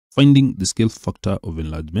Finding the scale factor of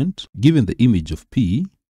enlargement. Given the image of P,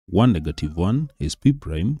 1, -1 is P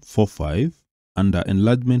prime, 4, 5, under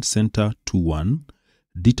enlargement center 2, 1,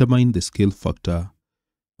 determine the scale factor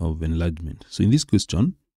of enlargement. So in this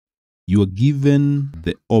question, you are given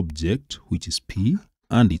the object, which is P,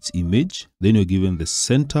 and its image. Then you're given the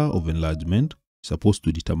center of enlargement, supposed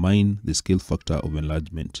to determine the scale factor of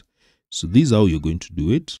enlargement. So this is how you're going to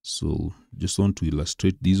do it. So just want to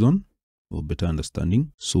illustrate this one for better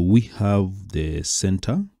understanding. So we have the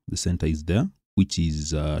center is there, which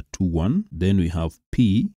is 2, 1. Then we have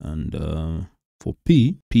P, and for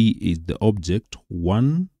P is the object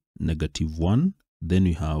 1, -1. Then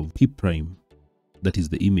we have P prime, that is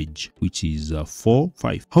the image, which is 4,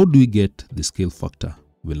 5. How do we get the scale factor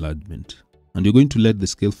of enlargement? And you're going to let the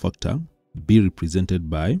scale factor be represented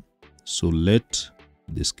by, so let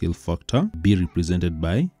the scale factor be represented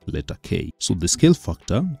by letter K. So the scale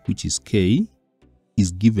factor, which is K,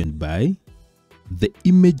 is given by the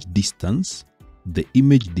image distance,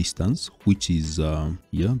 which is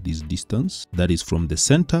this distance, that is from the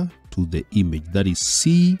center to the image, that is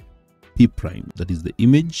C P prime, that is the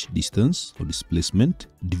image distance or displacement,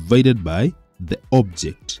 divided by the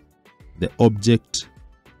object. The object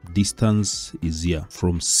distance is here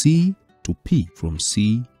from C to P,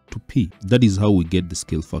 That is how we get the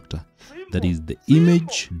scale factor. That is the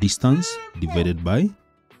image distance divided by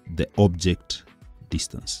the object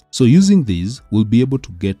distance. So using these, we'll be able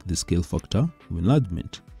to get the scale factor of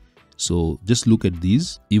enlargement. So just look at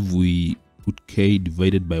these. If we put K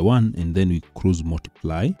divided by 1 and then we cross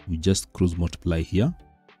multiply, we just cross multiply here.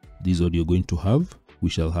 This is what you're going to have. We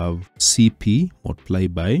shall have CP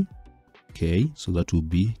multiplied by K. So that will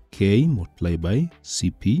be K multiplied by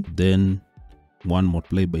CP. Then 1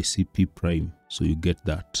 multiplied by CP prime. So you get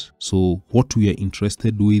that. So what we are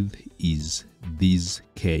interested with is this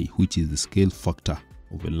K, which is the scale factor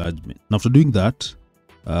of enlargement. Now after doing that,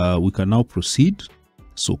 we can now proceed.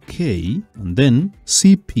 So K and then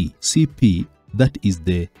CP, that is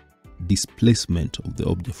the displacement of the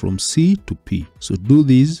object from C to P. So do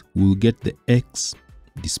this, we'll get the X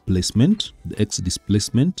displacement,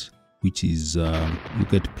 which is,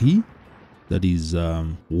 look at P, that is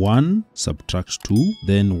 1 subtract 2,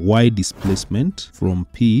 then Y displacement from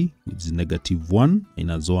P, which is -1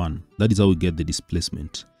 minus 1. That is how we get the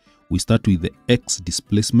displacement. We start with the X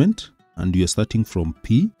displacement, and we are starting from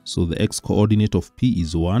P. So the X coordinate of P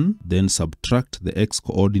is 1, then subtract the X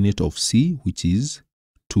coordinate of C, which is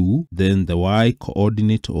 2, then the Y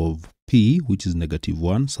coordinate of P, which is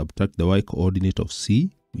 -1, subtract the Y coordinate of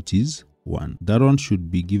C, which is 1. That one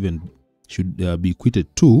should be given, be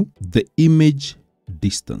equated to the image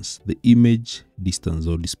distance,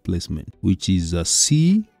 or displacement, which is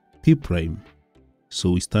C P prime.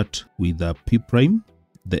 So we start with P prime.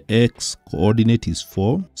 The X coordinate is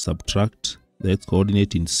 4, subtract the X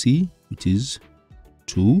coordinate in C, which is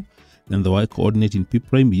 2, then the Y coordinate in P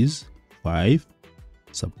prime is 5,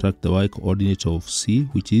 subtract the Y coordinate of C,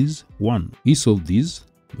 which is 1. We solve this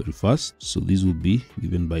very fast. So this will be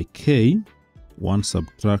given by K, 1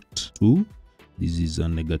 subtract 2, this is a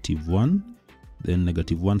 -1, then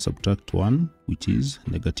 -1 subtract 1, which is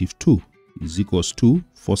 -2, is equals to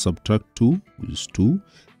 4 subtract 2, which is 2,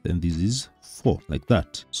 then this is 4, like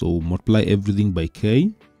that. So multiply everything by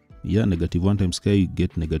K. Yeah, -1 times K, you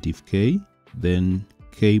get -K, then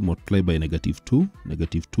K multiplied by -2,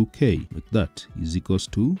 -2K, like that, is equals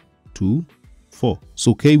to 2, 4.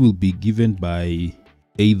 So K will be given by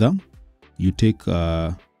either you take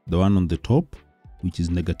the one on the top, which is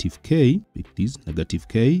 -K, like this,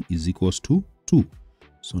 -K is equals to 2.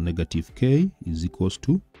 So -K is equals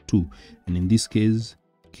to 2. And in this case,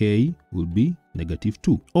 K will be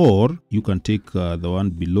 -2. Or you can take the one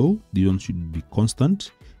below. The one should be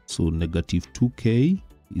constant. So -2K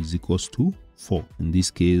is equals to 4. In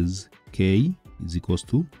this case, K is equals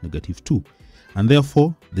to -2. And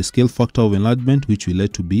therefore, the scale factor of enlargement, which we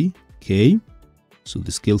let to be K, so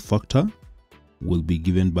the scale factor will be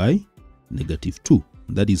given by -2.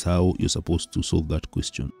 That is how you're supposed to solve that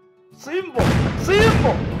question. Simple!